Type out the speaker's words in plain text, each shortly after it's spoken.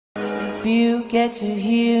If you get to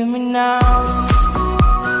hear me now.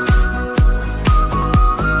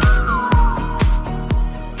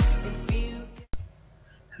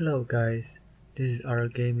 Hello guys, this is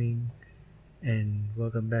ArtOfGaming and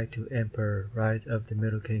welcome back to Emperor Rise of the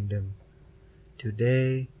Middle Kingdom.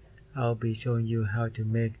 Today I'll be showing you how to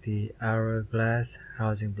make the Hourglass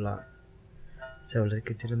housing block. So let's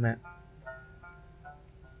get to the map.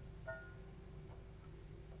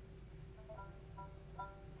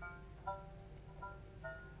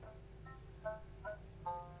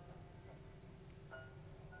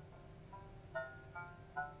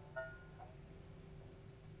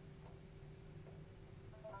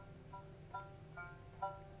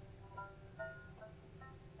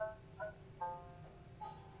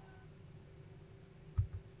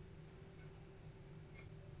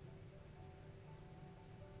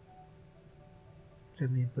 Let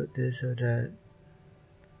me put this so that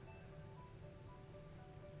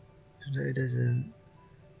it doesn't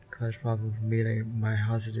cause problem for me, like my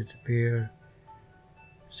house will disappear,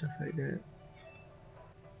 stuff like that.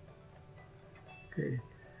 Okay,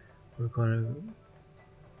 we're gonna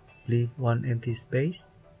leave one empty space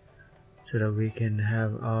so that we can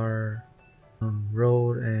have our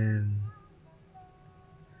road and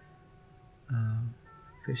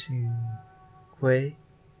fishing quay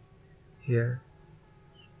here.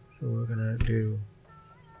 So we're gonna do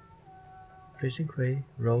fishing quay,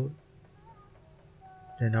 road,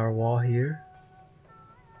 then our wall here,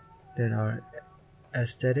 then our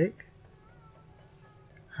aesthetic,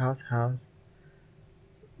 house,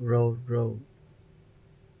 road.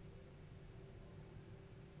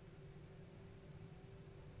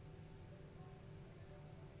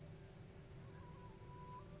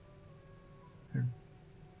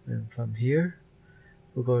 And from here,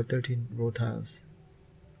 we'll go to 13 row tiles.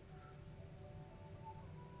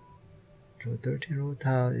 So 13 row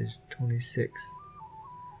tile is 26.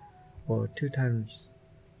 Well, 2 times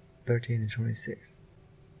 13 is 26.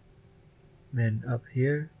 Then up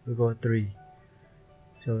here, we go 3.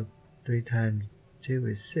 So 3 times 2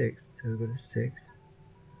 is 6. So we go to 6.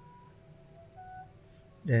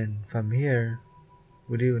 Then from here,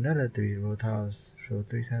 we do another 3 row tiles. So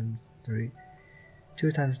 3 times 3.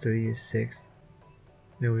 2 times 3 is 6.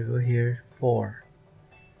 Then we go here, 4.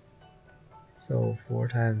 So 4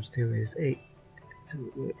 times 2 is 8. So we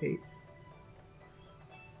go 8.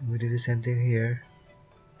 We do the same thing here.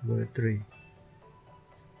 We go to 3.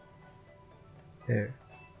 There.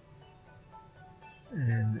 And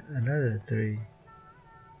then another 3.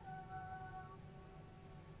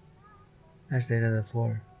 Actually another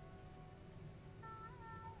 4.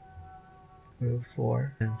 We go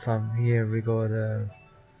 4. And from here we go to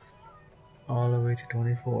all the way to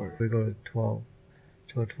 24. We go to 12.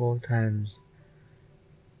 So 12 times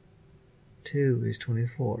 2 is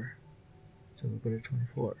 24. So we go to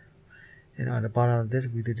 24. And on the bottom of this,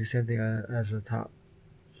 we do the same thing as the top.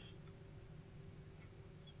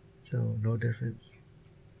 So no difference.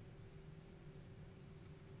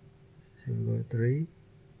 So we go to 3.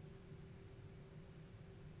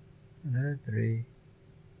 Another 3.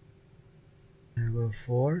 And we go to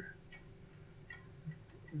 4.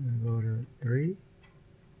 And we go to 3.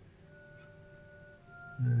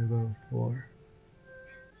 And we go to 4.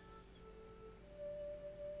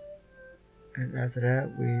 And after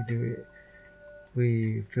that,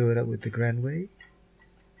 we fill it up with the grand way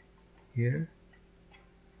here,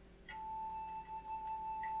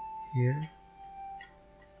 here,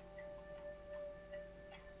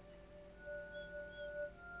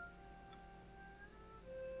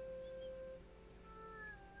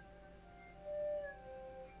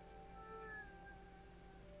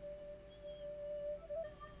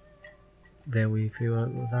 then we fill it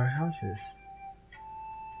with our houses.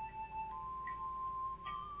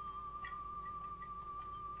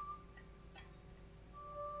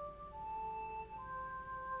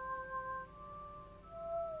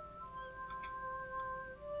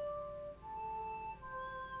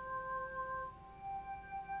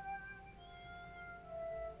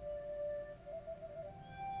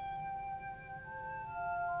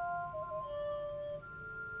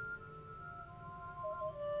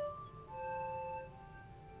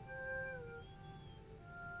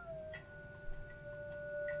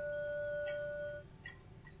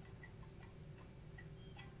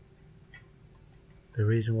 The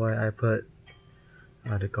reason why I put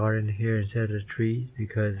the garden here instead of the trees,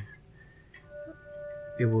 because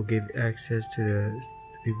it will give access to the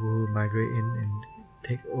people who migrate in and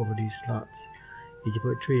take over these slots. If you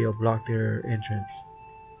put a tree, it'll block their entrance.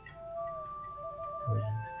 So we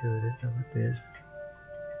just do this up with this.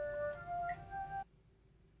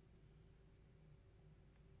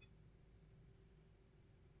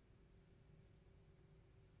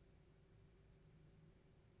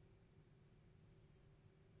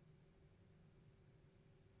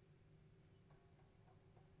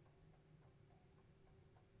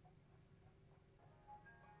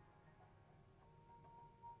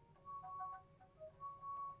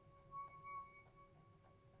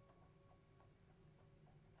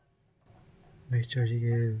 Make sure you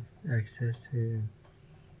give access to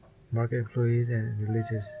market employees and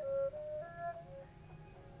releases.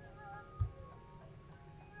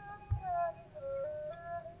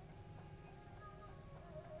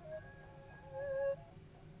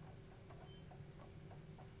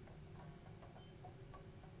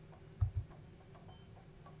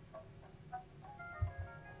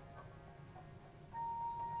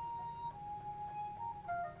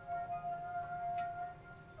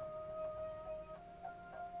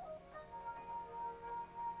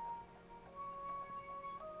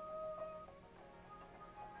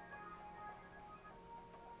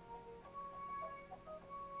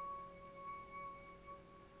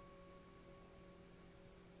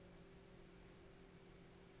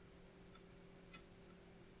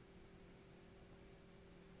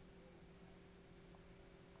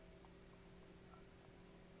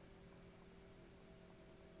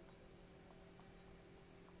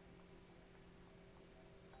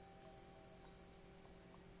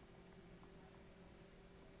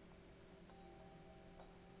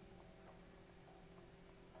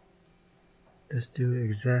 Just do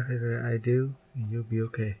exactly what I do and you'll be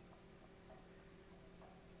okay.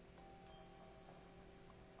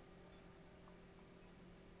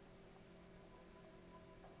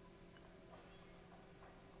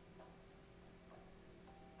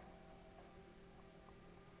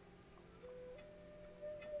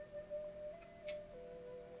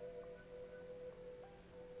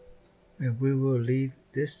 And we will leave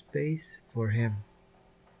this space for him,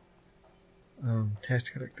 tax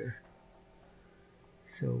collector.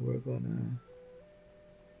 So we're gonna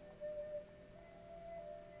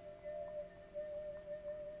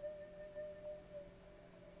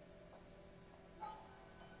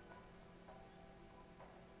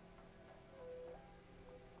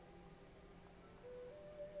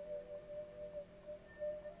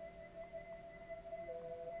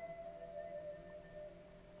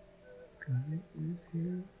got it is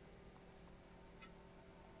here.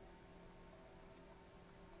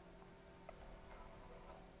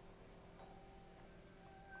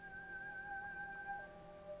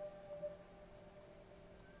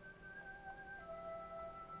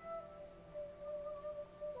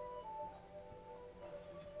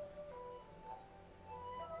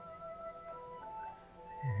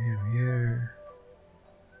 And here.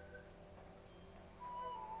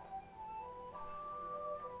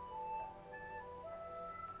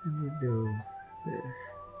 And we do this.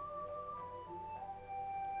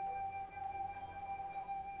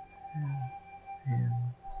 And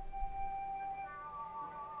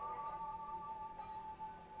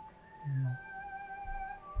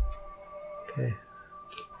okay.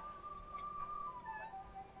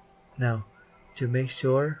 Now, to make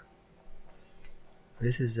sure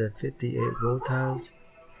this is a 58 roll tiles,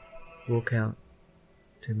 we'll count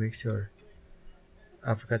to make sure.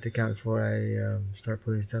 I forgot to count before I start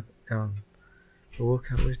putting stuff down. But we'll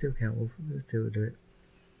count, we'll still count, we'll still do it.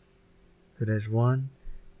 So there's 1,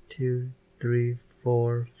 2, 3,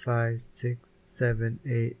 4, 5, 6, 7,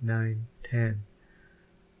 8, 9, 10,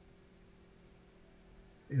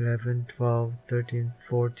 11, 12, 13,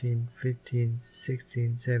 14, 15,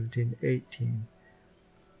 16, 17, 18,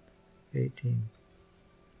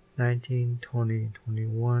 19, 20,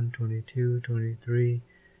 21, 22, 23,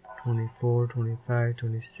 24, 25,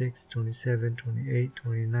 26, 27, 28,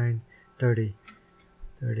 29, 30,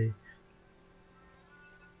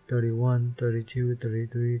 31, 32,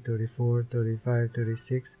 33, 34, 35,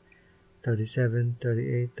 36, 37,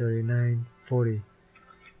 38, 39, 40,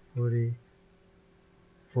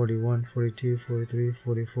 41, 42, 43,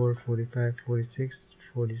 44, 45, 46,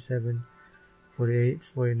 47, 48,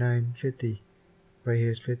 49, 50. Right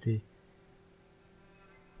here is 50.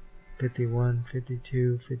 51,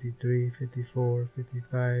 52, 53, 54,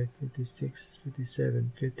 55, 56,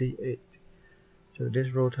 57, 58. So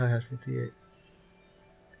this roll tile has 58.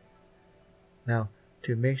 Now,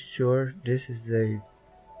 to make sure this is a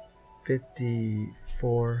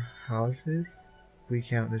 54 houses, we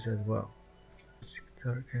count this as well. Let's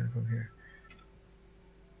start counting from here.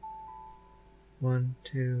 1,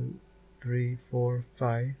 2, 3, 4,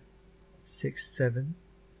 5, 6, 7,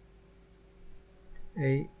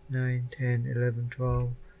 8, 9, 10, 11,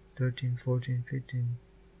 12, 13, 14, 15,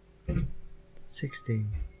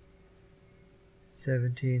 16,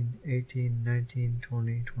 17, 18, 19,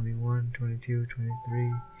 20, 21, 22,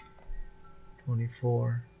 23,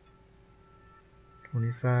 24,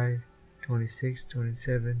 25, 26,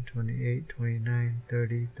 27, 28, 29,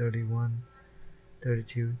 30, 31,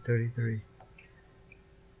 32, 33.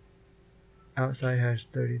 Outside has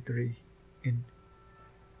 33 in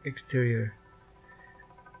exterior.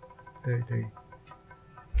 33.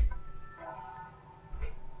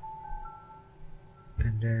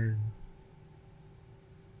 And then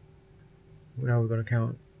now we're gonna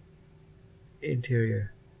count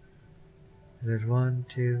interior. There's 1,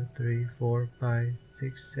 2, 3, 4, 5,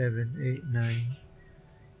 6, 7, 8, 9,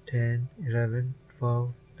 10, 11,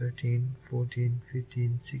 12, 13, 14,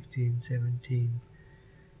 15, 16, 17,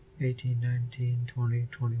 18, 19, 20,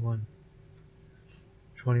 21.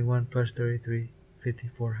 21 plus 33,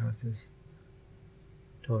 54 houses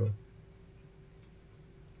total.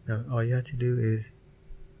 Now all you have to do is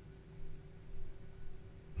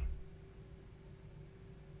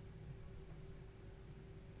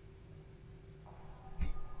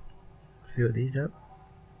fill these up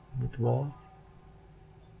with walls.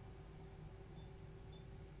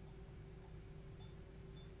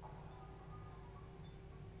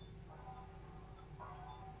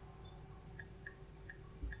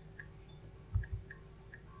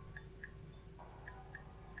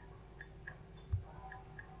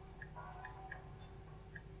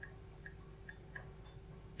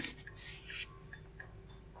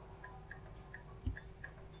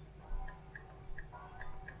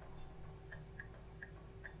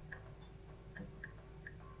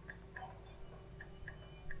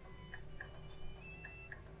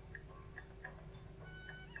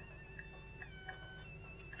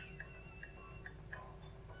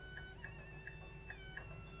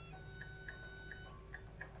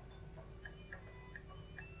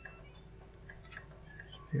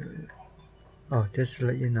 Oh, just to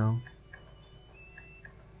let you know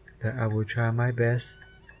that I will try my best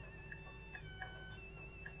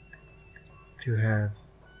to have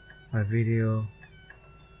my video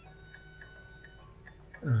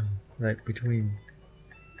like between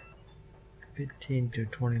 15 to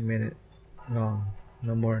 20 minutes long,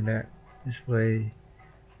 no more than that. This way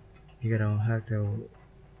you don't have to,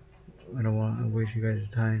 I don't want to waste you guys'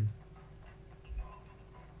 time.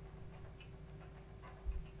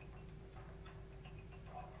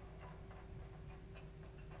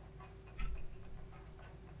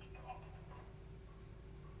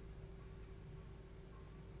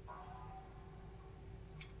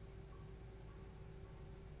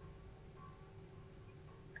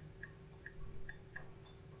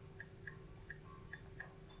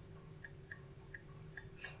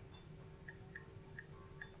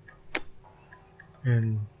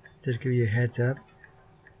 And just give you a heads up,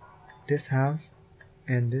 this house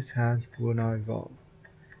and this house will not evolve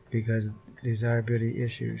because desirability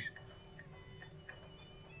issues,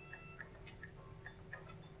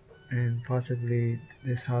 and possibly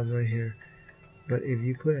this house right here. But if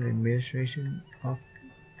you put an administration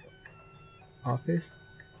office,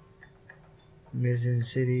 Mission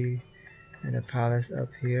City, and a palace up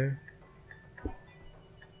here,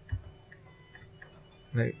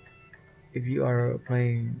 like if you are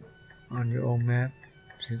playing on your own map,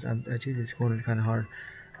 since I choose this corner kind of hard,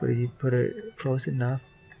 but if you put it close enough,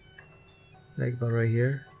 like about right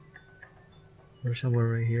here or somewhere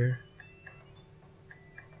right here,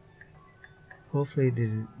 hopefully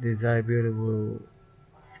the desirability will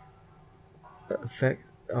affect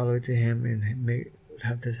all the way to him and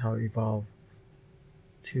have this house evolve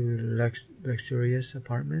to luxurious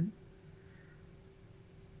apartment.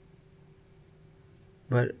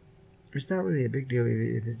 But it's not really a big deal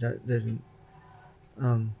if it doesn't.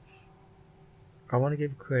 I want to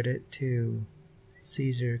give credit to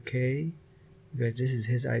Caesar K because this is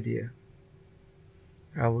his idea.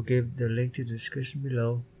 I will give the link to the description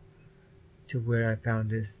below to where I found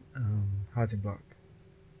this housing block.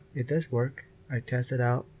 It does work. I tested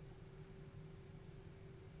out,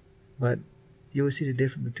 but you will see the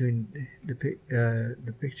difference between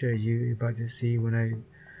the picture you're about to see when I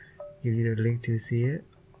give you the link to see it,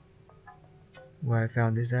 where I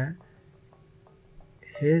found this at.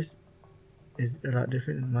 His is a lot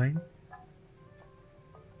different than mine,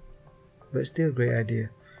 but still a great idea.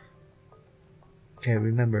 Okay,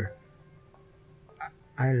 remember,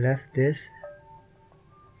 I left this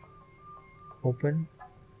open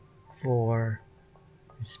for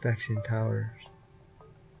inspection towers.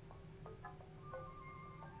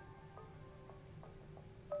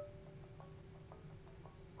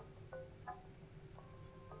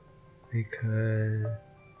 Because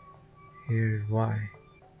here's why.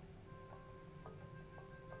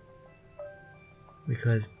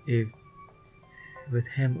 Because if with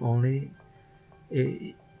him only,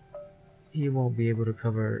 he won't be able to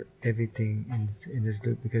cover everything in this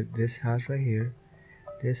loop, because this house right here,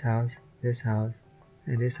 this house,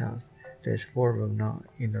 and this house, there's 4 of them now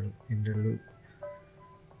in the loop,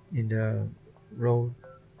 in the road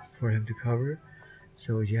for him to cover.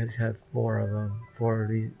 So you have to have 4 of them, 4 of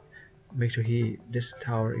these, make sure this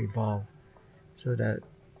tower evolve so that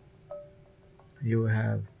you will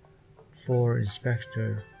have 4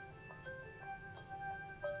 inspector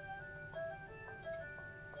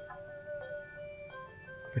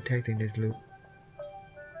protecting this loop.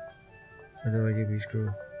 Otherwise you'll be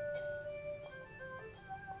screwed.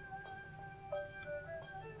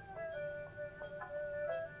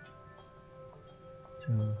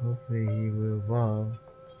 So hopefully he will evolve.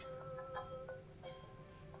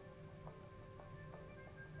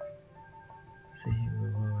 See he will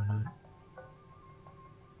evolve or not.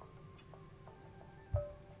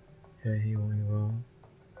 Yeah, he won't evolve.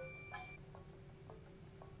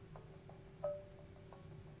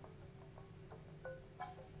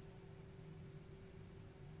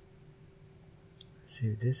 See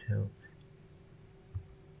if this helps.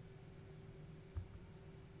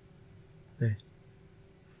 Okay.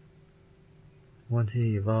 Once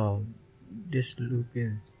he evolved, this loop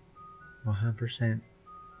is 100%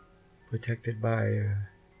 protected by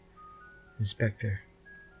inspector.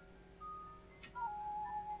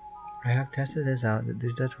 I have tested this out that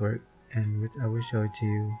this does work, and I will show it to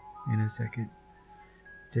you in a second.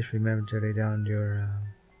 Just remember to lay down your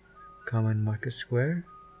common market square.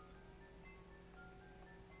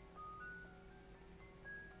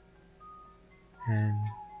 And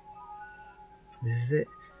this is it.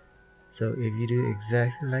 So if you do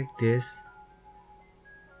exactly like this,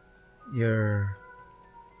 your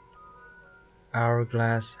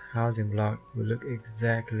hourglass housing block will look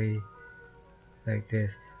exactly like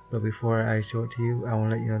this. But before I show it to you, I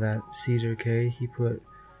want to let you know that Caesar K, he put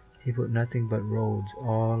nothing but roads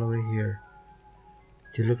all the way here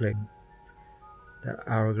to look like the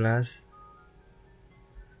hourglass.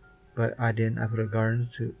 But I didn't. I put a garden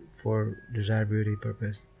for desirability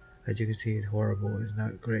purpose. As you can see, it's horrible. It's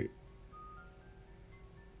not great.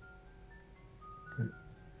 But,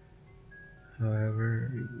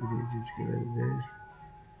 however, you just get rid of this.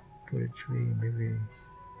 Put a tree, maybe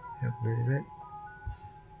help a little bit.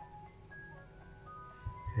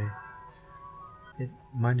 Okay.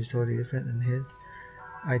 Mine is totally different than his.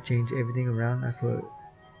 I changed everything around. I put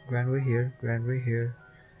grandway here, grandway here,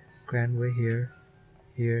 grandway here,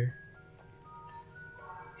 here.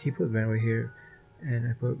 He put grandway here, and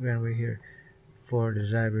I put grandway here for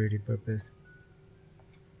desirability purpose.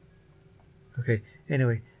 Okay,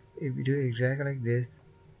 anyway, if you do it exactly like this,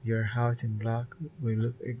 your housing block will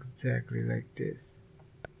look exactly like this.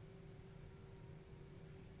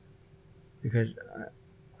 Because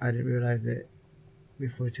I didn't realize that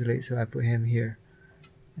before too late, so I put him here.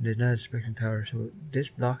 And there's not a inspection tower, so this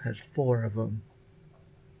block has 4 of them,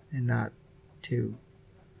 and not 2.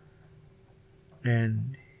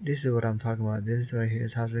 And this is what I'm talking about. This right here,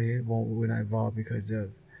 this house right here, will not evolve because of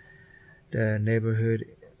the neighborhood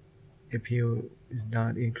appeal is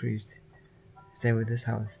not increased. Same with this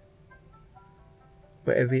house.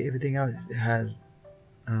 But everything else has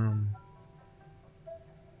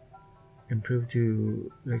improved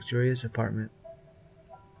to luxurious apartment.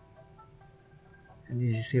 And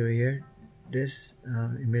you see right here, this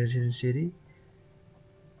Medicine City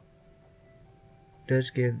does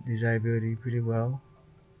give desirability pretty well.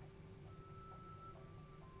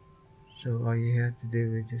 So all you have to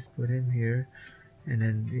do is just put him here, and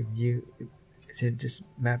then since this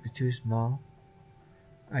map is too small,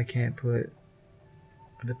 I can't put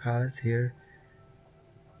the palace here.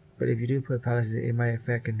 But if you do put palace, it might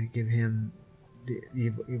affect and give him the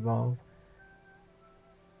evolve.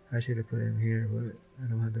 I should have put him here, but I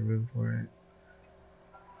don't have the room for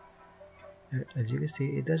it. As you can see,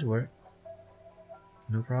 it does work.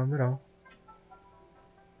 No problem at all.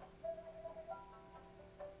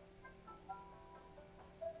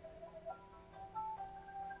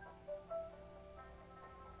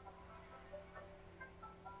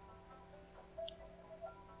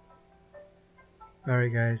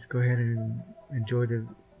 Alright guys, go ahead and enjoy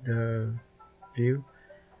the view,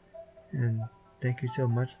 and thank you so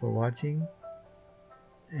much for watching,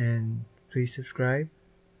 and please subscribe,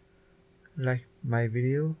 like my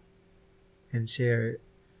video, and share it.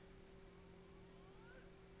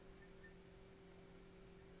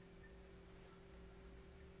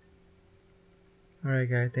 Alright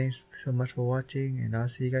guys, thanks so much for watching, and I'll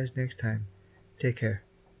see you guys next time. Take care.